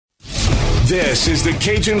This is the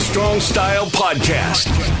Cajun Strong Style Podcast.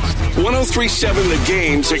 1037 The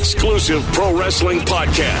Game's exclusive pro wrestling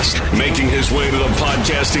podcast. Making his way to the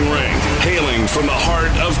podcasting ring. Hailing from the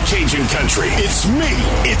heart of Cajun country. It's me.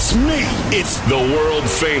 It's the world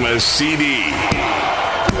famous CD.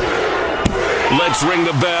 Let's ring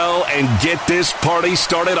the bell and get this party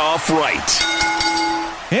started off right.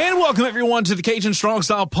 And welcome, everyone, to the Cajun Strong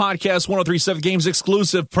Style Podcast, 1037 Games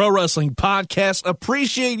exclusive pro wrestling podcast.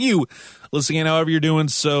 Appreciate you listening in however you're doing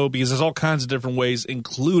so, because there's all kinds of different ways,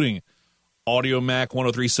 including AudioMac,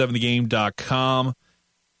 1037thegame.com.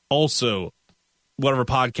 Also, whatever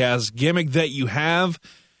podcast gimmick that you have.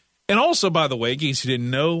 And also, by the way, in case you didn't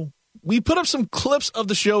know, we put up some clips of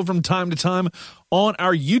the show from time to time on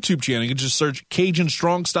our YouTube channel. You can just search Cajun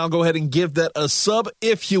Strong Style. Go ahead and give that a sub,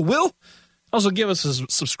 if you will. Also, give us a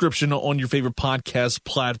subscription on your favorite podcast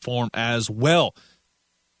platform as well.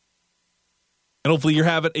 And hopefully you're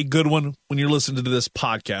having a good one when you're listening to this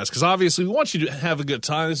podcast, because obviously we want you to have a good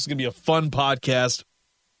time. This is going to be a fun podcast.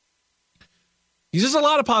 There's just a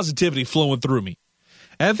lot of positivity flowing through me.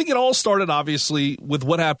 And I think it all started, obviously, with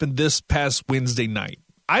what happened this past Wednesday night.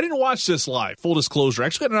 I didn't watch this live, full disclosure. I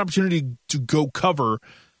actually had an opportunity to go cover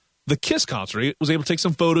the Kiss concert. I was able to take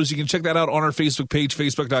some photos. You can check that out on our Facebook page,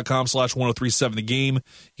 facebook.com/1037thegame.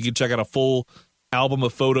 You can check out a full album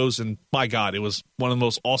of photos, and my God, it was one of the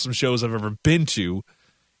most awesome shows I've ever been to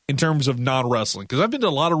in terms of non-wrestling, because I've been to a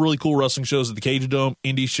lot of really cool wrestling shows at the Cajun Dome,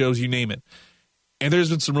 indie shows, you name it, and there's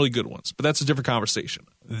been some really good ones, but that's a different conversation.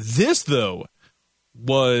 This, though,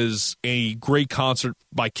 was a great concert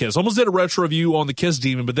by Kiss. Almost did a retro review on the Kiss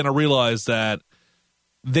Demon, but then I realized that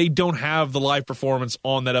they don't have the live performance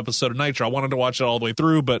on that episode of Nitro. I wanted to watch it all the way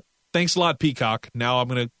through, but thanks a lot, Peacock. Now I'm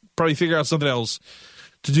going to probably figure out something else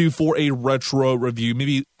to do for a retro review,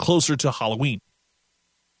 maybe closer to Halloween.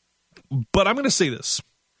 But I'm going to say this.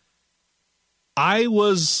 I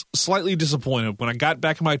was slightly disappointed when I got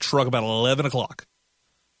back in my truck about 11 o'clock.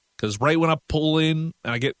 Because right when I pull in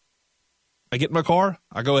and I get in my car,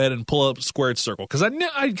 I go ahead and pull up Squared Circle. Because I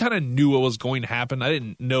kind of knew what was going to happen. I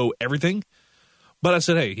didn't know everything. But I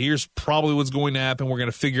said, hey, here's probably what's going to happen. We're going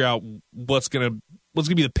to figure out what's going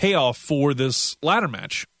to be the payoff for this ladder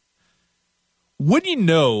match. Wouldn't you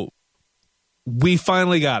know, we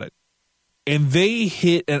finally got it. And they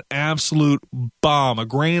hit an absolute bomb, a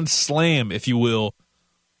grand slam, if you will,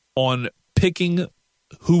 on picking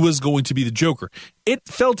who was going to be the Joker. It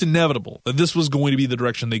felt inevitable that this was going to be the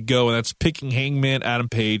direction they go, and that's picking Hangman Adam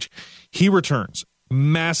Page. He returns.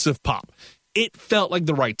 Massive pop. It felt like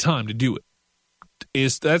the right time to do it.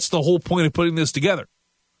 That's the whole point of putting this together.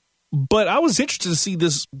 But I was interested to see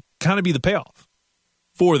this kind of be the payoff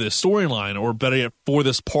for this storyline, or better yet, for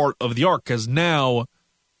this part of the arc, because now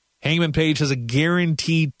Hangman Page has a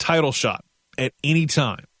guaranteed title shot at any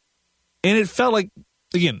time. And it felt like,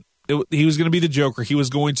 again, he was going to be the Joker. He was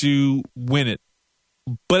going to win it.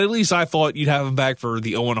 But at least I thought you'd have him back for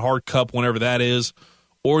the Owen Hart Cup, whenever that is,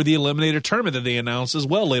 or the Eliminator Tournament that they announced as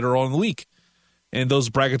well later on in the week. And those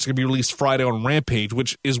brackets are going to be released Friday on Rampage,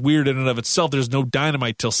 which is weird in and of itself. There's no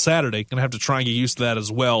Dynamite till Saturday. Going to have to try and get used to that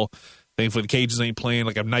as well. Thankfully, the Cajuns ain't playing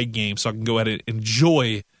like a night game, so I can go ahead and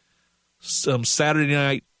enjoy some Saturday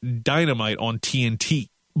Night Dynamite on TNT.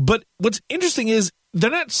 But what's interesting is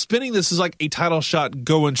they're not spinning this as like a title shot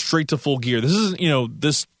going straight to Full Gear. This isn't,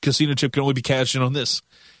 this casino chip can only be cashed in on this.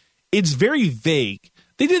 It's very vague.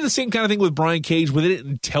 They did the same kind of thing with Brian Cage, where they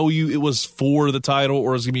didn't tell you it was for the title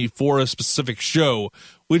or it was going to be for a specific show,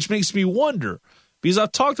 which makes me wonder, because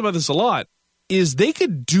I've talked about this a lot, is they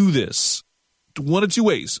could do this one of two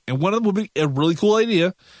ways. And one of them would be a really cool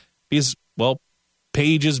idea, because, well,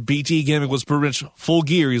 Page's BT gimmick was pretty much Full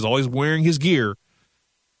Gear. He's always wearing his gear.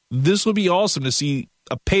 This would be awesome to see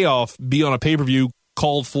a payoff be on a pay-per-view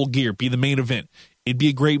called Full Gear, be the main event. It'd be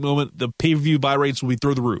a great moment. The pay-per-view buy rates will be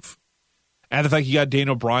through the roof. And the fact you got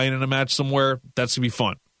Daniel Bryan in a match somewhere, that's going to be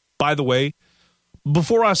fun. By the way,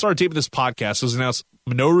 before I started taping this podcast, it was announced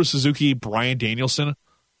Minoru Suzuki, Bryan Danielson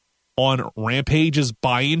on Rampage's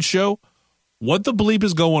buy-in show. What the bleep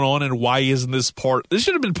is going on, and why isn't this part? This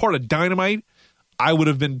should have been part of Dynamite. I would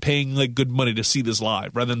have been paying like good money to see this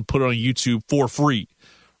live rather than put it on YouTube for free.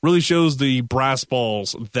 Really shows the brass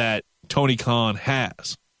balls that Tony Khan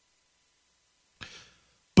has.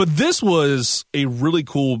 But this was a really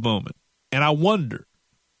cool moment. And I wonder,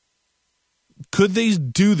 could they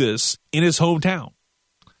do this in his hometown?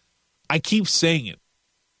 I keep saying it.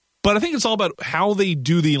 But I think it's all about how they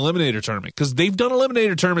do the Eliminator Tournament, because they've done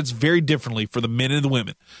Eliminator Tournaments very differently for the men and the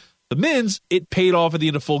women. The men's, it paid off at the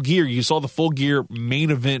end of Full Gear. You saw the Full Gear main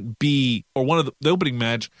event be, or one of the opening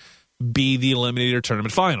match, be the Eliminator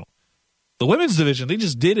Tournament final. The women's division, they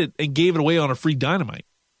just did it and gave it away on a free Dynamite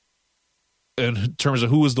in terms of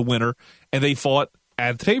who was the winner, and they fought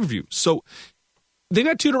at the pay-per-view. So they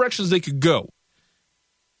got two directions they could go.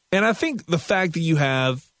 And I think the fact that you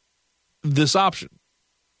have this option,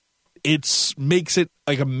 it makes it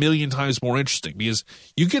like a million times more interesting because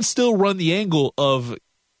you can still run the angle of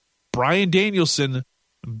Bryan Danielson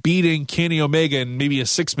beating Kenny Omega in maybe a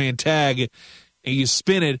 6-man tag, and you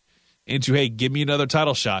spin it into, hey, give me another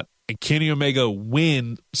title shot, and Kenny Omega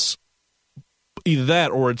wins either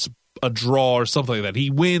that or it's a draw or something like that. He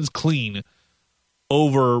wins clean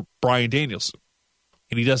over Bryan Danielson,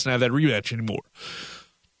 and he doesn't have that rematch anymore.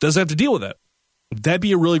 Doesn't have to deal with that. That'd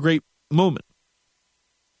be a really great moment.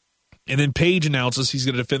 And then Page announces he's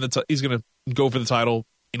going to defend he's going to go for the title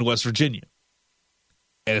in West Virginia.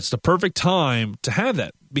 And it's the perfect time to have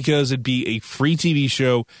that because it'd be a free TV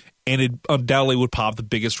show and it undoubtedly would pop the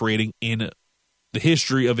biggest rating in the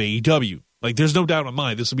history of AEW. Like, there's no doubt in my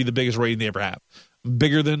mind this would be the biggest rating they ever have.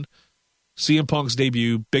 Bigger than CM Punk's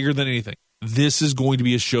debut, bigger than anything. This is going to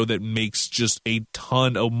be a show that makes just a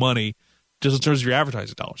ton of money just in terms of your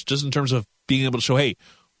advertising dollars, just in terms of being able to show, hey,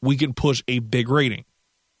 we can push a big rating.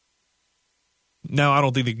 Now, I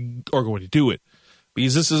don't think they are going to do it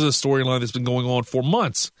because this is a storyline that's been going on for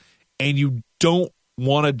months, and you don't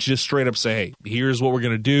want to just straight up say, hey, here's what we're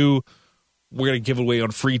going to do. We're going to give it away on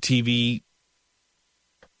free TV.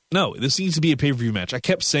 No, this needs to be a pay-per-view match. I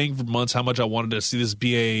kept saying for months how much I wanted to see this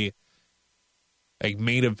be a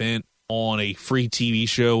main event on a free TV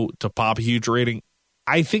show to pop a huge rating.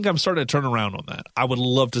 I think I'm starting to turn around on that. I would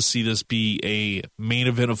love to see this be a main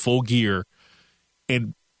event of Full Gear,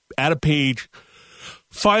 and Adam Page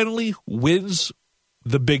finally wins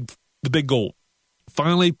the big goal.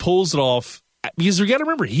 Finally pulls it off. Because you got to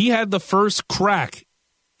remember, he had the first crack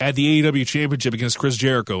at the AEW Championship against Chris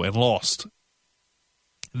Jericho and lost.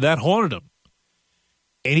 That haunted him.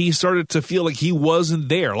 And he started to feel like he wasn't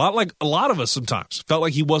there. A lot of us sometimes felt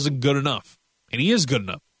like he wasn't good enough. And he is good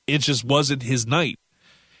enough. It just wasn't his night.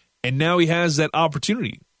 And now he has that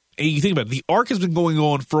opportunity. And you think about it, the arc has been going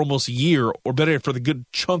on for almost a year, or better, for the good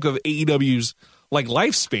chunk of AEW's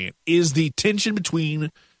lifespan, is the tension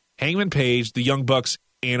between Hangman Page, the Young Bucks,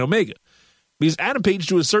 and Omega. Because Adam Page,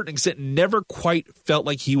 to a certain extent, never quite felt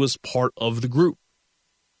like he was part of the group.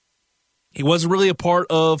 He wasn't really a part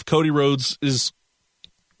of Cody Rhodes'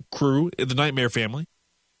 crew, the Nightmare family.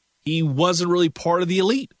 He wasn't really part of the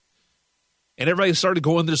Elite. And everybody started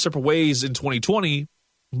going their separate ways in 2020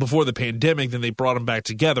 before the pandemic. Then they brought them back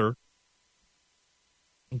together.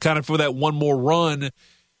 And kind of for that one more run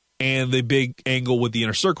and the big angle with the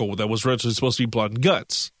Inner Circle that was originally supposed to be Blood and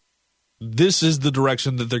Guts. This is the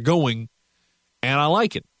direction that they're going, and I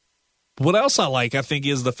like it. What else I like, I think,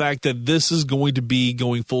 is the fact that this is going to be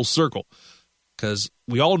going full circle, because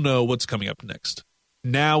we all know what's coming up next.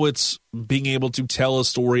 Now it's being able to tell a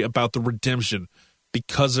story about the redemption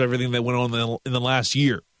because of everything that went on in the last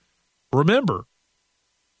year. Remember,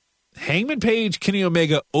 Hangman Page, Kenny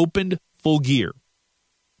Omega opened Full Gear.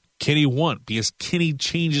 Kenny won because Kenny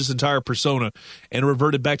changed his entire persona and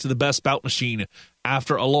reverted back to the best bout machine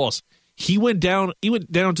after a loss. He went down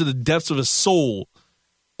to the depths of his soul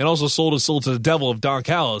and also sold his soul to the devil of Don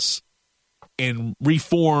Callis and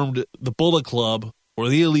reformed the Bullet Club, or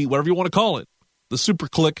the Elite, whatever you want to call it, the Super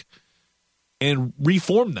Click, and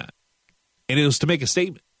reformed that. And it was to make a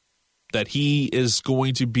statement that he is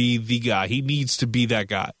going to be the guy. He needs to be that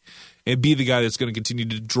guy and be the guy that's going to continue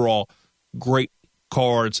to draw great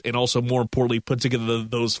cards and also, more importantly, put together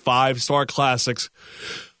those 5-star classics,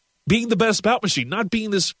 being the best bout machine, not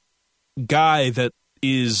being this guy that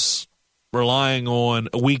is relying on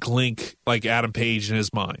a weak link like Adam Page in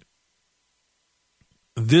his mind.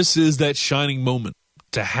 This is that shining moment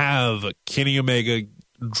to have Kenny Omega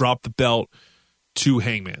drop the belt to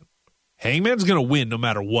Hangman. Hangman's going to win no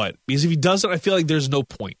matter what, because if he doesn't, I feel like there's no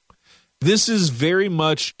point. This is very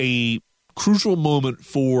much a crucial moment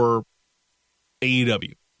for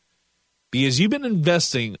AEW, because you've been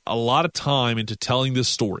investing a lot of time into telling this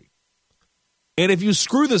story. And if you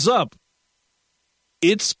screw this up,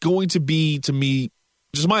 it's going to be, to me,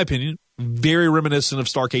 just my opinion, very reminiscent of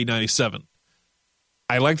Starrcade 97.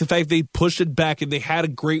 I like the fact they pushed it back and they had a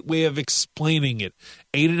great way of explaining it.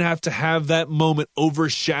 They didn't have to have that moment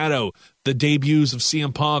overshadow the debuts of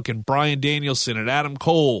CM Punk and Bryan Danielson and Adam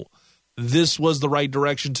Cole. This was the right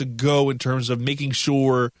direction to go in terms of making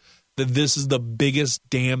sure that this is the biggest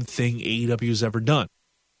damn thing AEW has ever done.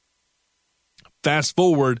 Fast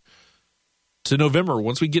forward to November.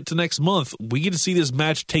 Once we get to next month, we get to see this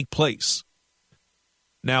match take place.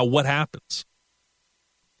 Now, what happens?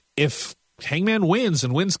 If Hangman wins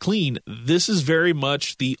and wins clean. This is very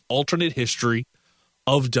much the alternate history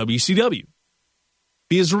of WCW.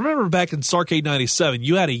 Because remember back in Starrcade 97,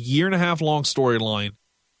 you had a 1.5 year long storyline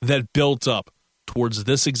that built up towards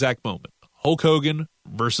this exact moment. Hulk Hogan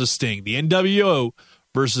versus Sting. The NWO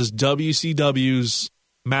versus WCW's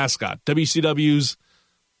mascot. WCW's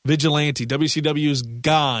vigilante. WCW's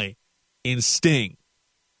guy in Sting.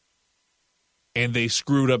 And they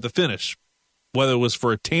screwed up the finish. Whether it was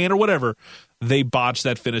for a tan or whatever, they botched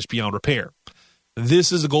that finish beyond repair.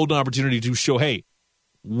 This is a golden opportunity to show, hey,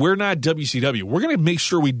 we're not WCW. We're going to make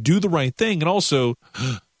sure we do the right thing. And also,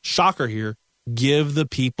 shocker here, give the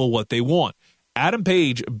people what they want. Adam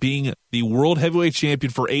Page being the World Heavyweight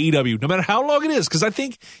Champion for AEW, no matter how long it is, because I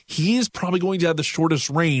think he is probably going to have the shortest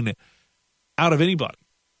reign out of anybody.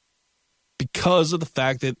 Because of the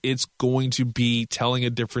fact that it's going to be telling a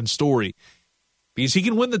different story. Because he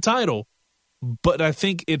can win the title, but I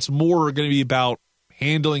think it's more going to be about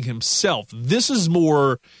handling himself. This is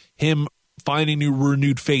more him finding new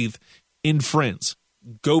renewed faith in friends.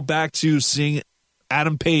 Go back to seeing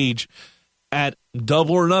Adam Page at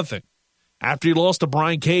Double or Nothing after he lost to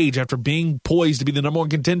Brian Cage after being poised to be the #1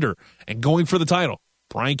 contender and going for the title.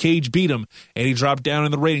 Brian Cage beat him and he dropped down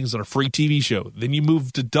in the ratings on a free TV show. Then you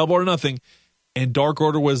move to Double or Nothing and Dark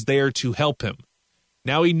Order was there to help him.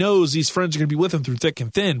 Now he knows these friends are going to be with him through thick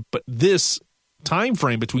and thin, but this time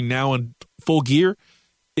frame between now and Full Gear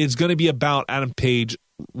is going to be about Adam Page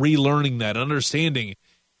relearning that, understanding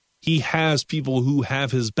he has people who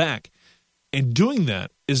have his back. And doing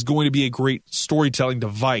that is going to be a great storytelling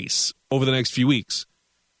device over the next few weeks.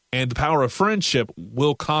 And the power of friendship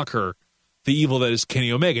will conquer the evil that is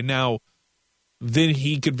Kenny Omega. Now, then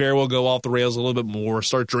he could very well go off the rails a little bit more,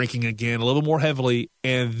 start drinking again a little more heavily,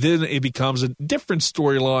 and then it becomes a different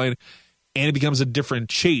storyline and it becomes a different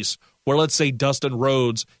chase where, let's say, Dustin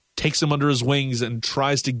Rhodes takes him under his wings and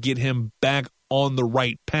tries to get him back on the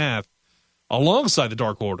right path alongside the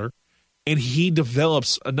Dark Order, and he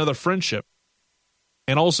develops another friendship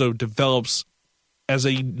and also develops as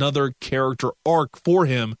another character arc for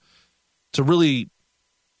him to really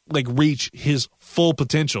reach his full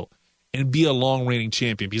potential and be a long-reigning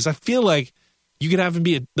champion. Because I feel like you could have him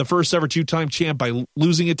be the first ever 2-time champ by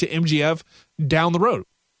losing it to MJF down the road.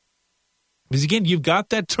 Because again, you've got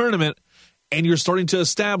that tournament and you're starting to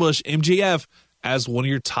establish MJF as one of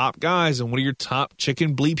your top guys and one of your top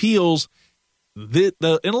chicken bleep heels. An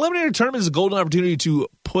eliminator tournament is a golden opportunity to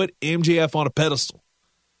put MJF on a pedestal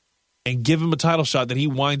and give him a title shot that he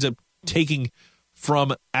winds up taking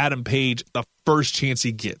from Adam Page the first chance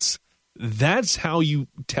he gets. That's how you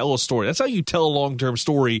tell a story. That's how you tell a long-term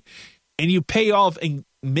story, and you pay off and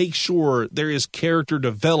make sure there is character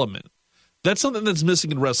development. That's something that's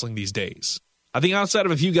missing in wrestling these days. I think outside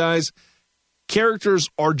of a few guys, characters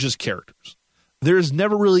are just characters. There's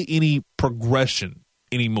never really any progression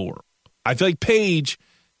anymore. I feel like Page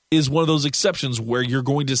is one of those exceptions where you're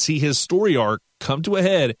going to see his story arc come to a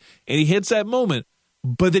head, and he hits that moment,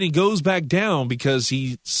 but then he goes back down because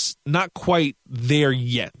he's not quite there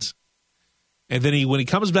yet. And then when he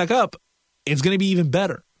comes back up, it's going to be even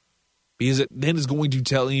better because it then is going to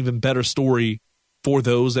tell an even better story for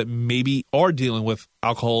those that maybe are dealing with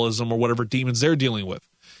alcoholism or whatever demons they're dealing with.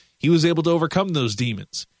 He was able to overcome those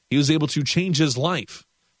demons. He was able to change his life,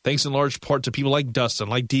 thanks in large part to people like Dustin,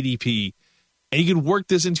 like DDP. And you can work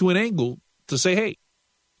this into an angle to say, hey,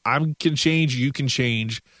 I can change, you can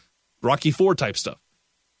change, Rocky IV type stuff.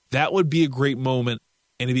 That would be a great moment,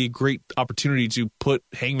 and it'd be a great opportunity to put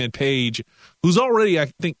Hangman Page, who's already,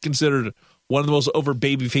 I think, considered one of the most over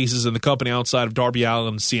baby faces in the company outside of Darby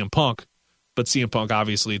Allin and CM Punk. But CM Punk,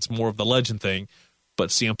 obviously, it's more of the legend thing. But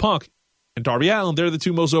CM Punk and Darby Allin, they're the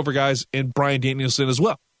two most over guys, and Bryan Danielson as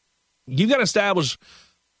well. You've got to establish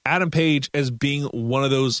Adam Page as being one of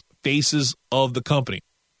those faces of the company.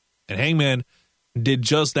 And Hangman did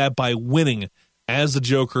just that by winning as the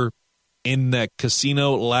Joker in that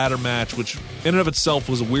casino ladder match, which in and of itself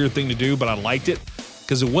was a weird thing to do, but I liked it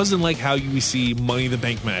because it wasn't like how you see Money in the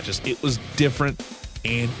Bank matches. It was different,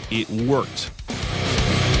 and it worked.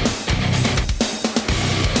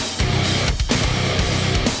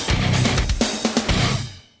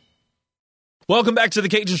 Welcome back to the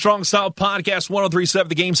Cajun Strong Style Podcast, 1037,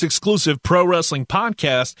 the Game's exclusive pro wrestling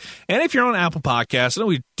podcast. And if you're on Apple Podcasts, I know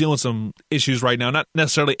we're dealing with some issues right now. Not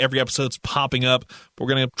necessarily every episode's popping up, but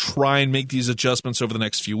we're going to try and make these adjustments over the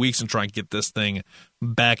next few weeks and try and get this thing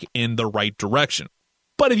back in the right direction.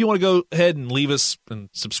 But if you want to go ahead and leave us and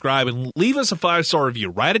subscribe and leave us a 5-star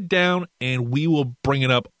review, write it down and we will bring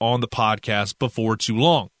it up on the podcast before too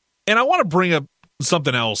long. And I want to bring up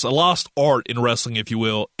something else, a lost art in wrestling, if you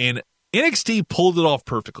will, and NXT pulled it off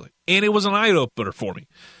perfectly, and it was an eye-opener for me.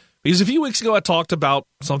 Because a few weeks ago, I talked about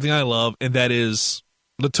something I love, and that is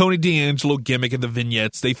the Tony D'Angelo gimmick and the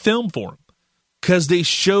vignettes they filmed for him. Because they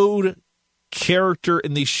showed character,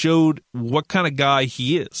 and they showed what kind of guy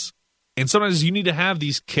he is. And sometimes you need to have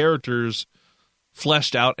these characters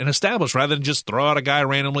fleshed out and established, rather than just throw out a guy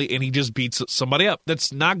randomly and he just beats somebody up.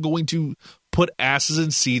 That's not going to put asses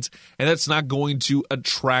in seats, and that's not going to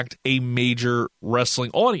attract a major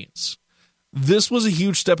wrestling audience. This was a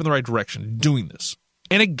huge step in the right direction, doing this.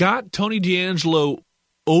 And it got Tony D'Angelo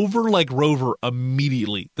over like Rover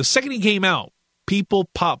immediately. The second he came out, people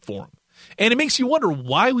popped for him. And it makes you wonder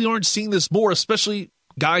why we aren't seeing this more, especially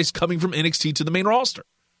guys coming from NXT to the main roster.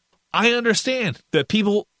 I understand that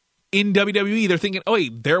people in WWE, they're thinking, oh,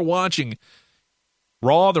 wait, they're watching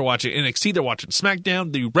Raw, they're watching NXT, they're watching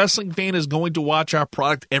SmackDown. The wrestling fan is going to watch our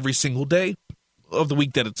product every single day of the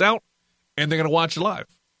week that it's out, and they're going to watch it live.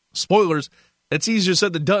 Spoilers, that's easier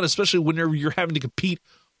said than done, especially whenever you're having to compete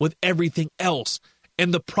with everything else,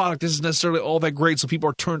 and the product isn't necessarily all that great, so people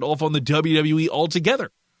are turned off on the WWE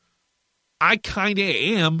altogether. I kind of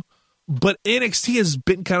am, but NXT has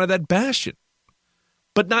been kind of that bastion.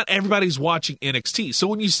 But not everybody's watching NXT. So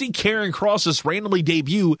when you see Karrion Kross just randomly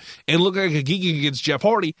debut and look like a geek against Jeff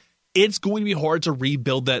Hardy, it's going to be hard to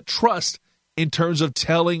rebuild that trust in terms of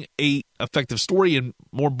telling a effective story and,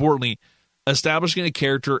 more importantly, establishing a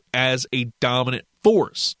character as a dominant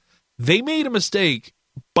force. They made a mistake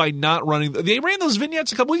by not running. They ran those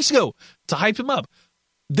vignettes a couple weeks ago to hype him up.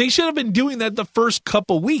 They should have been doing that the first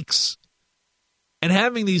couple weeks and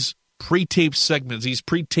having these pre-taped segments, these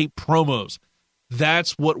pre-taped promos.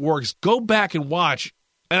 That's what works. Go back and watch.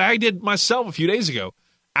 And I did myself a few days ago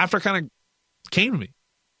after it kind of came to me.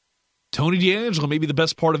 Tony D'Angelo may be the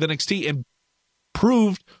best part of NXT and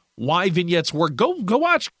proved why vignettes work. Go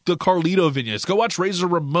watch the Carlito vignettes. Go watch Razor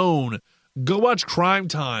Ramon. Go watch Crime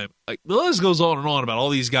Time. Like, the list goes on and on about all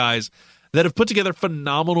these guys that have put together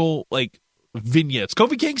phenomenal vignettes.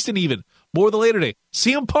 Kofi Kingston even. More the later day.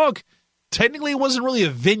 CM Punk. Technically, it wasn't really a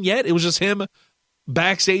vignette. It was just him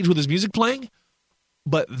backstage with his music playing.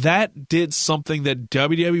 But that did something that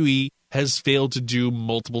WWE has failed to do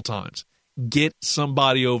multiple times. Get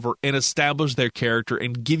somebody over and establish their character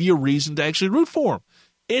and give you a reason to actually root for them.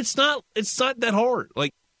 It's not that hard.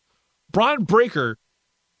 Like, Bron Breakker,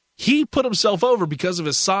 he put himself over because of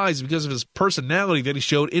his size, because of his personality that he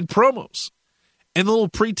showed in promos. And the little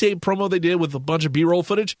pre-tape promo they did with a bunch of B-roll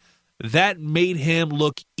footage, that made him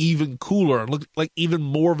look even cooler and look like even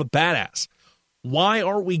more of a badass. Why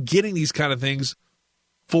aren't we getting these kind of things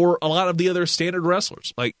for a lot of the other standard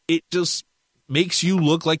wrestlers? Like, it just makes you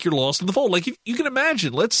look like you're lost in the fold. Like, if you can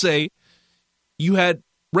imagine, let's say you had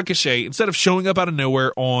Ricochet, instead of showing up out of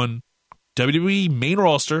nowhere on WWE main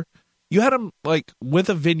roster, you had him like with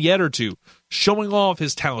a vignette or two, showing off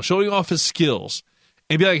his talent, showing off his skills,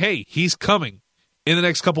 and be like, hey, he's coming in the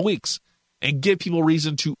next couple weeks, and give people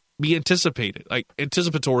reason to be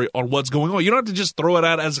anticipatory on what's going on. You don't have to just throw it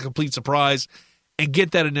out as a complete surprise and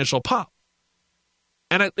get that initial pop.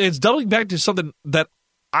 And it's doubling back to something that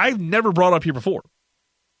I've never brought up here before.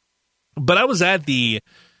 But I was at the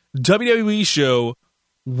WWE show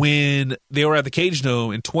when they were at the Cage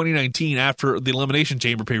Dome in 2019 after the Elimination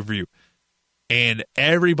Chamber pay-per-view. And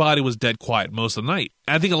everybody was dead quiet most of the night.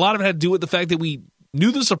 And I think a lot of it had to do with the fact that we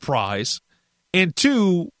knew the surprise. And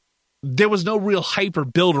two, there was no real hype or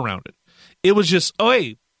build around it. It was just, oh,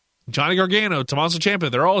 hey, Johnny Gargano, Tommaso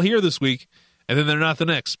Ciampa, they're all here this week. And then they're not the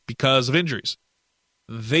next because of injuries.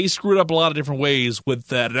 They screwed up a lot of different ways with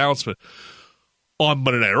that announcement on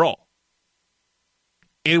Monday Night Raw.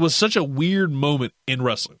 It was such a weird moment in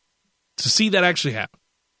wrestling to see that actually happen.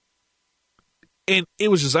 And it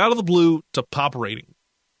was just out of the blue to pop a rating.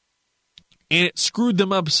 And it screwed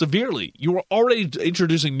them up severely. You were already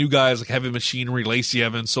introducing new guys like Heavy Machinery, Lacey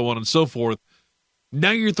Evans, so on and so forth.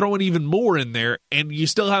 Now you're throwing even more in there, and you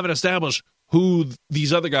still haven't established who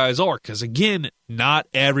these other guys are. Because, again, not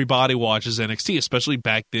everybody watches NXT, especially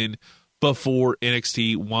back then before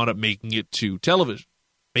NXT wound up making it to television.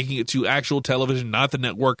 Making it to actual television, not the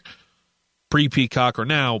network, pre-Peacock, or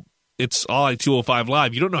now. It's all like 205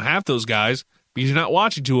 Live. You don't know half those guys because you're not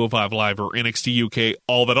watching 205 Live or NXT UK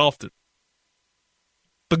all that often.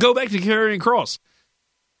 But go back to Karrion Kross.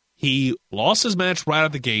 He lost his match right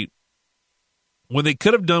out the gate when they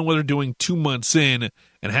could have done what they're doing 2 months in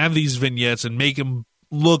and have these vignettes and make him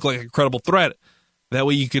look like a credible threat. That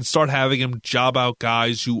way you can start having him job out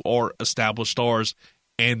guys who are established stars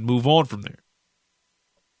and move on from there.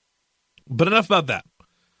 But enough about that.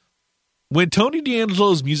 When Tony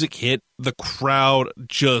D'Angelo's music hit, the crowd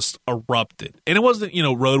just erupted. And it wasn't,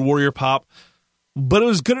 Road Warrior pop. But it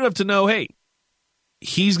was good enough to know, hey,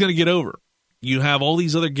 he's going to get over. You have all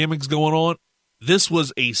these other gimmicks going on. This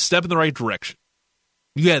was a step in the right direction.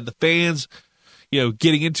 You had the fans,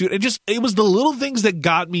 getting into it. It was the little things that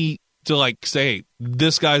got me to say, hey,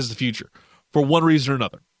 this guy's the future for one reason or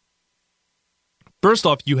another. First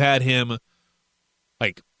off, you had him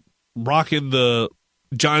rocking the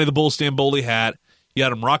Johnny the Bull Stamboli hat. You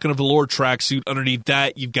had him rocking a velour tracksuit. Underneath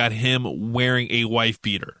that, you've got him wearing a wife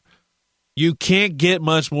beater. You can't get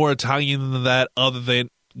much more Italian than that other than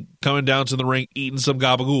coming down to the ring, eating some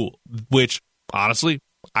gabagool, which, honestly,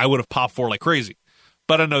 I would have popped for like crazy.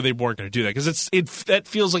 But I know they weren't going to do that because that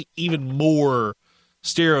feels like even more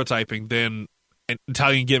stereotyping than an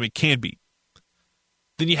Italian gimmick can be.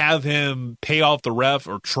 Then you have him pay off the ref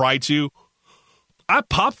or try to. I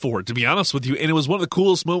popped for it, to be honest with you, and it was one of the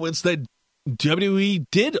coolest moments that WWE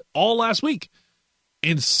did all last week.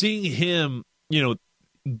 And seeing him,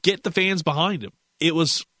 get the fans behind him. It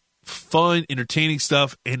was fun, entertaining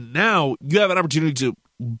stuff, and now you have an opportunity to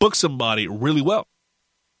book somebody really well.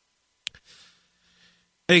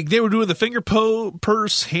 They were doing the finger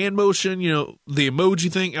purse, hand motion, the emoji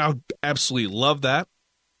thing. I absolutely love that.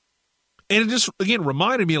 And it just, again,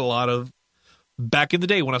 reminded me a lot of back in the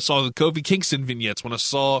day when I saw the Kofi Kingston vignettes, when I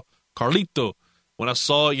saw Carlito, when I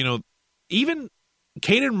saw, even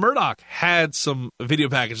Kaden Murdoch had some video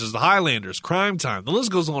packages, the Highlanders, Crime Time, the list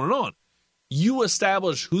goes on and on. You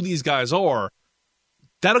establish who these guys are,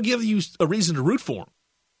 that'll give you a reason to root for them.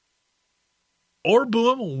 Or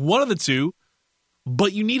boo them, one of the two,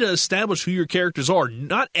 but you need to establish who your characters are.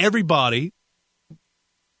 Not everybody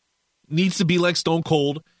needs to be like Stone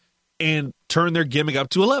Cold and turn their gimmick up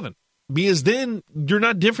to 11. Because then you're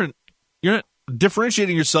not different. You're not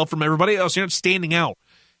differentiating yourself from everybody else. You're not standing out.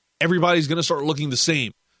 Everybody's going to start looking the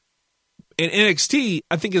same. And NXT,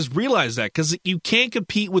 I think, has realized that because you can't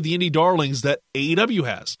compete with the indie darlings that AEW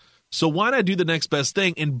has. So why not do the next best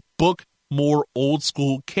thing and book more old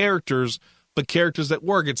school characters, but characters that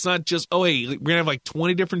work? It's not just, oh, hey, we're going to have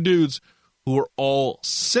 20 different dudes who are all,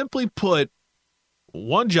 simply put,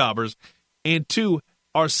 one, jobbers, and two,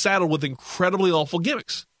 are saddled with incredibly awful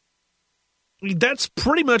gimmicks. I mean, that's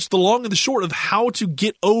pretty much the long and the short of how to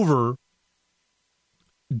get over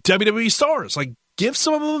WWE stars. Give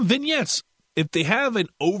some of them vignettes. If they have an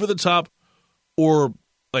over-the-top or,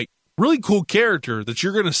 really cool character that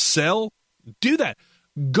you're going to sell, do that.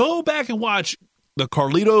 Go back and watch the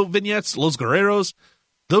Carlito vignettes, Los Guerreros.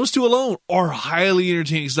 Those two alone are highly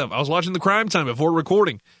entertaining stuff. I was watching the Crime Time before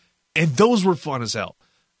recording, and those were fun as hell.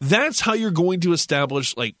 That's how you're going to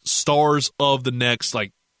establish, stars of the next,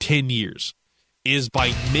 10 years, is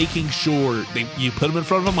by making sure you put them in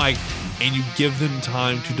front of a mic and you give them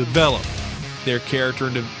time to develop their character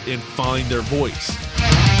and find their voice.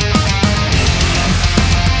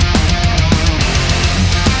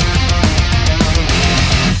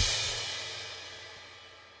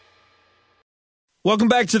 Welcome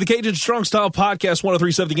back to the Cajun Strong Style Podcast,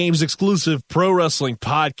 1037 The Game's exclusive pro wrestling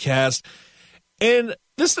podcast. And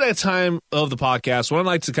this is that time of the podcast when I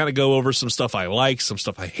like to kind of go over some stuff I like, some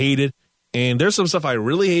stuff I hated. And there's some stuff I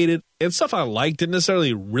really hated and stuff I liked, didn't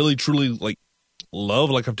necessarily really truly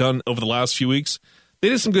love like I've done over the last few weeks. They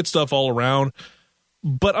did some good stuff all around.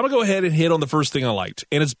 But I'm going to go ahead and hit on the first thing I liked.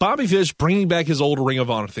 And it's Bobby Fish bringing back his old Ring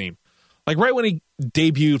of Honor theme. Right when he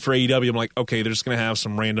debuted for AEW, I'm like, okay, they're just going to have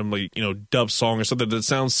some random, dub song or something that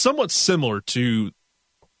sounds somewhat similar to,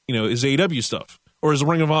 his AEW stuff or his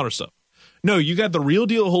Ring of Honor stuff. No, you got the real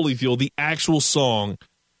deal Holyfield, the actual song,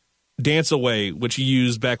 Dance Away, which he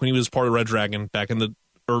used back when he was part of Red Dragon back in the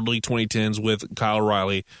early 2010s with Kyle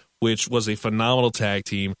O'Reilly, which was a phenomenal tag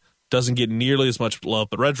team. Doesn't get nearly as much love,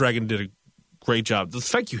 but Red Dragon did a great job. The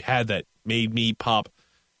fact you had that made me pop.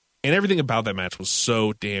 And everything about that match was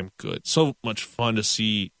so damn good. So much fun to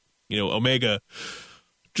see, Omega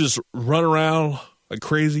just run around like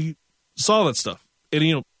crazy. Saw that stuff.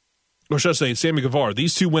 And, or should I say, Sammy Guevara,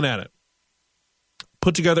 these two went at it.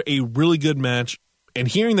 Put together a really good match. And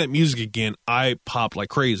hearing that music again, I popped like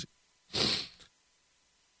crazy.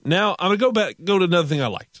 Now, I'm going to go to another thing I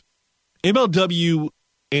liked. MLW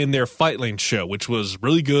and their Fight Lane show, which was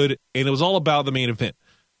really good. And it was all about the main event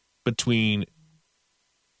between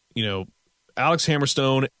Alex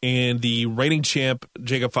Hammerstone and the reigning champ,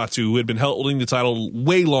 Jacob Fatu, who had been holding the title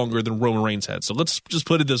way longer than Roman Reigns had. So let's just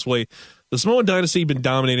put it this way. The Samoan Dynasty had been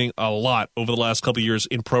dominating a lot over the last couple of years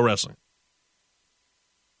in pro wrestling.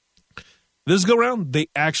 This go around, they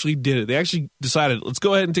actually did it. They actually decided, let's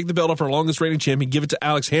go ahead and take the belt off our longest reigning champion, give it to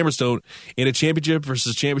Alex Hammerstone in a championship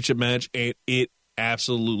versus championship match, and it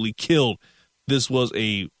absolutely killed. This was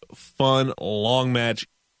a fun, long match.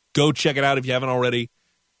 Go check it out if you haven't already.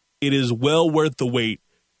 it is well worth the wait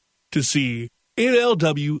to see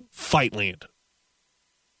MLW Fightland.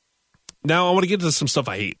 Now, I want to get into some stuff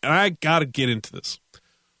I hate, and I got to get into this.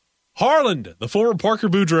 Harland, the former Parker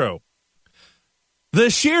Boudreaux. The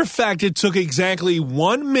sheer fact it took exactly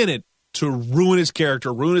 1 minute to ruin his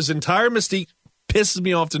character, ruin his entire mystique, pisses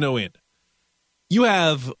me off to no end. You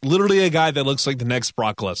have literally a guy that looks like the next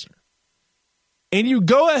Brock Lesnar. And you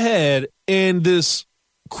go ahead and this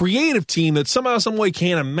creative team that somehow, some way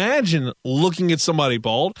can't imagine looking at somebody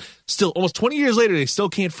bald. Still, almost 20 years later, they still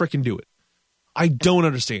can't freaking do it. I don't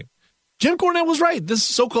understand. Jim Cornette was right. This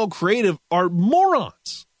so-called creative are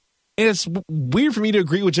morons. And it's weird for me to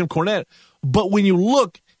agree with Jim Cornette. But when you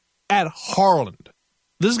look at Harland,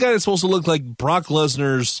 this guy that's supposed to look like Brock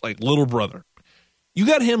Lesnar's like little brother, you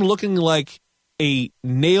got him looking like a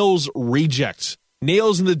Nails reject.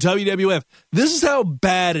 Nails in the WWF. This is how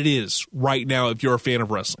bad it is right now if you're a fan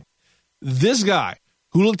of wrestling. This guy,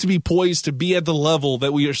 who looked to be poised to be at the level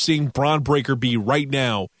that we are seeing Braun Breaker be right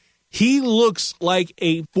now, he looks like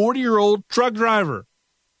a 40-year-old truck driver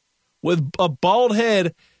with a bald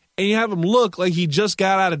head, and you have him look like he just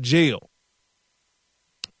got out of jail.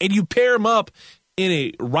 And you pair him up in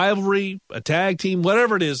a rivalry, a tag team,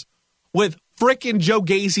 whatever it is, with frickin' Joe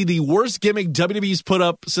Gacy, the worst gimmick WWE's put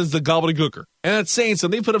up since the Gobbledygooker. And that's saying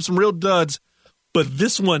something. They put up some real duds, but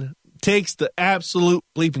this one takes the absolute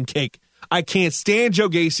bleeping cake. I can't stand Joe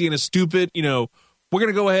Gacy and his stupid, we're going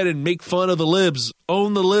to go ahead and make fun of the libs,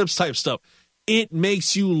 own the libs type stuff. It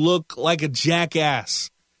makes you look like a jackass.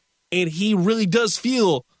 And he really does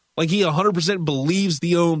feel like he 100% believes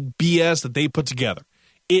the own BS that they put together.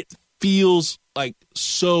 It feels like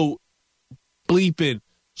so bleeping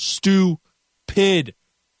stupid.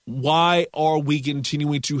 Why are we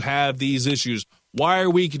continuing to have these issues? Why are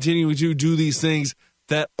we continuing to do these things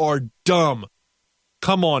that are dumb?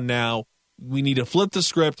 Come on now. We need to flip the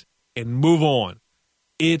script and move on.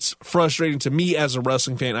 It's frustrating to me as a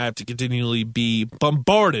wrestling fan. I have to continually be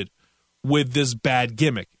bombarded with this bad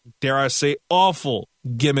gimmick. Dare I say awful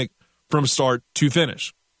gimmick from start to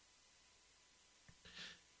finish.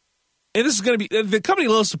 And this is going to be, the company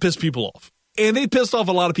loves to piss people off. And they pissed off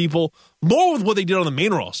a lot of people, more with what they did on the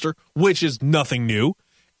main roster, which is nothing new.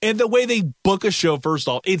 And the way they book a show, first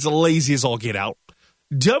off, it's lazy as all get out.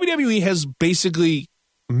 WWE has basically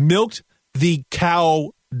milked the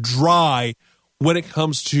cow dry when it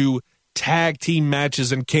comes to tag team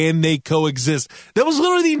matches and can they coexist. That was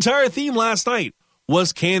literally the entire theme last night,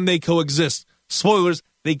 was can they coexist? Spoilers,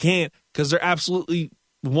 they can't, because they're absolutely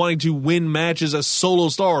wanting to win matches as solo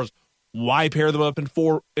stars. Why pair them up in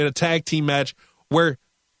a tag team match where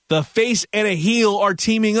the face and a heel are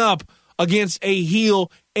teaming up against a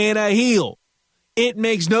heel and a heel? It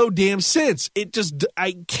makes no damn sense.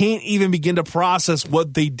 I can't even begin to process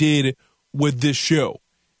what they did with this show.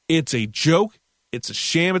 It's a joke. It's a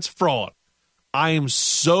sham. It's fraud. I am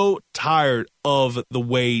so tired of the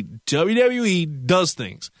way WWE does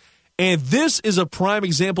things. And this is a prime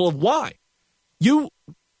example of why. You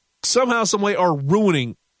somehow, some way are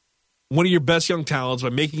ruining one of your best young talents by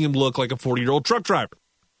making him look like a 40-year-old truck driver.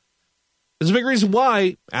 There's a big reason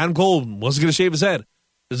why Adam Cole wasn't going to shave his head.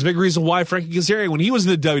 There's a big reason why Frankie Kazarian, when he was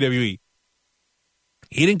in the WWE,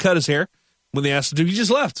 he didn't cut his hair. When they asked him to, he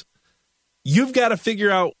just left. You've got to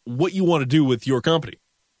figure out what you want to do with your company.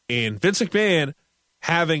 And Vince McMahon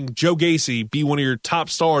having Joe Gacy be one of your top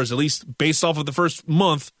stars, at least based off of the first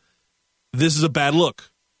month, this is a bad look.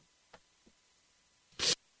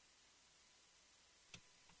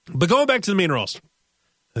 But going back to the main roster,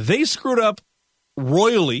 they screwed up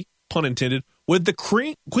royally, pun intended, with the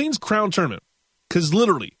Queen's Crown Tournament. Because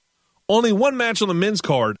literally, only one match on the men's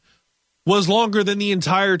card was longer than the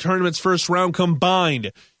entire tournament's first round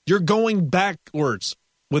combined. You're going backwards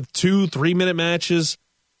with 2 3-minute matches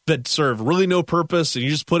that serve really no purpose, and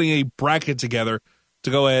you're just putting a bracket together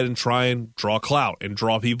to go ahead and try and draw clout and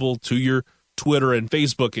draw people to your Twitter and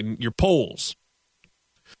Facebook and your polls.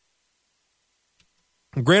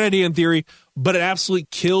 Great idea in theory, but it absolutely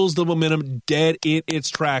kills the momentum dead in its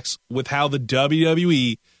tracks with how the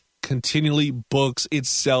WWE continually books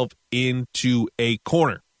itself into a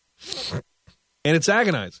corner. And it's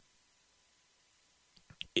agonizing.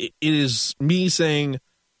 It is me saying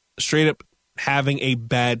straight up having a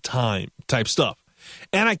bad time type stuff.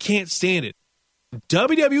 And I can't stand it.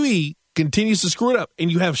 WWE continues to screw it up,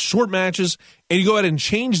 and you have short matches, and you go ahead and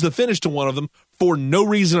change the finish to one of them for no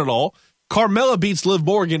reason at all. Carmella beats Liv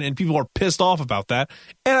Morgan, and people are pissed off about that,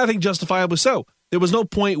 and I think justifiably so. There was no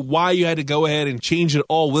point why you had to go ahead and change it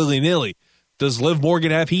all willy-nilly. Does Liv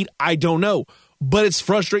Morgan have heat? I don't know, but it's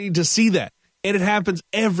frustrating to see that, and it happens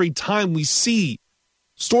every time we see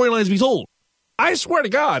storylines be told. I swear to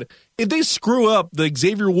God, if they screw up the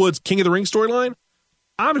Xavier Woods King of the Ring storyline,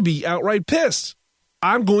 I'm going to be outright pissed.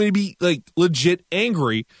 I'm going to be like legit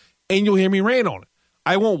angry, and you'll hear me rant on it.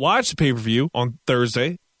 I won't watch the pay-per-view on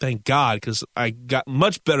Thursday, thank God, because I got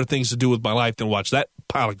much better things to do with my life than watch that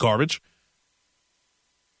pile of garbage.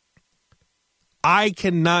 I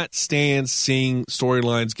cannot stand seeing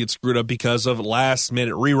storylines get screwed up because of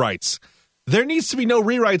last-minute rewrites. There needs to be no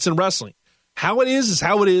rewrites in wrestling. How it is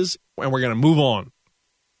how it is, and we're going to move on.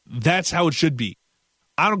 That's how it should be.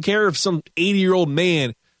 I don't care if some 80-year-old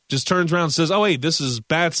man just turns around and says, oh, hey, this is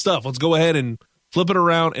bad stuff. Let's go ahead and flip it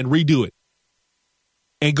around and redo it.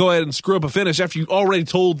 And go ahead and screw up a finish after you already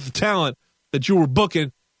told the talent that you were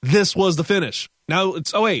booking this was the finish. Now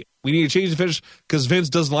it's, oh, wait, we need to change the finish because Vince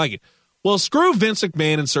doesn't like it. Well, screw Vince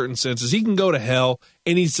McMahon in certain senses. He can go to hell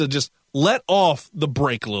and needs to just let off the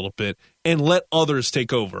brake a little bit and let others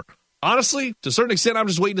take over. Honestly, to a certain extent, I'm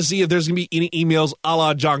just waiting to see if there's going to be any emails a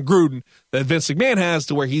la John Gruden that Vince McMahon has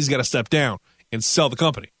to where he's got to step down and sell the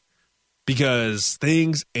company. Because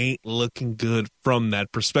things ain't looking good from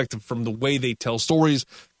that perspective, from the way they tell stories,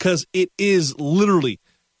 because it is literally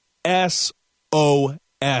SOS,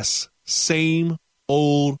 same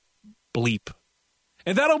old bleep.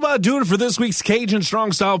 And that'll about do it for this week's Cajun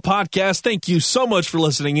Strong Style podcast. Thank you so much for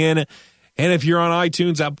listening in. And if you're on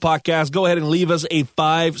iTunes, Apple Podcasts, go ahead and leave us a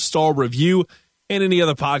 5-star review. And any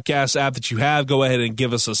other podcast app that you have, go ahead and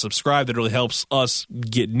give us a subscribe. That really helps us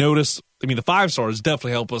get noticed. I mean, the 5 stars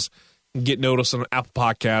definitely help us get noticed on Apple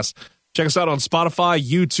Podcasts. Check us out on Spotify,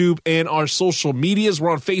 YouTube, and our social medias.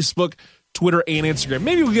 We're on Facebook, Twitter, and Instagram.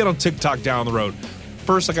 Maybe we'll get on TikTok down the road.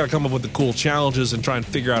 First, I got to come up with the cool challenges and try and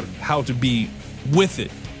figure out how to be with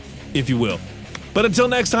it, if you will. But until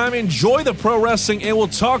next time, enjoy the pro wrestling, and we'll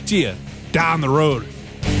talk to you down the road.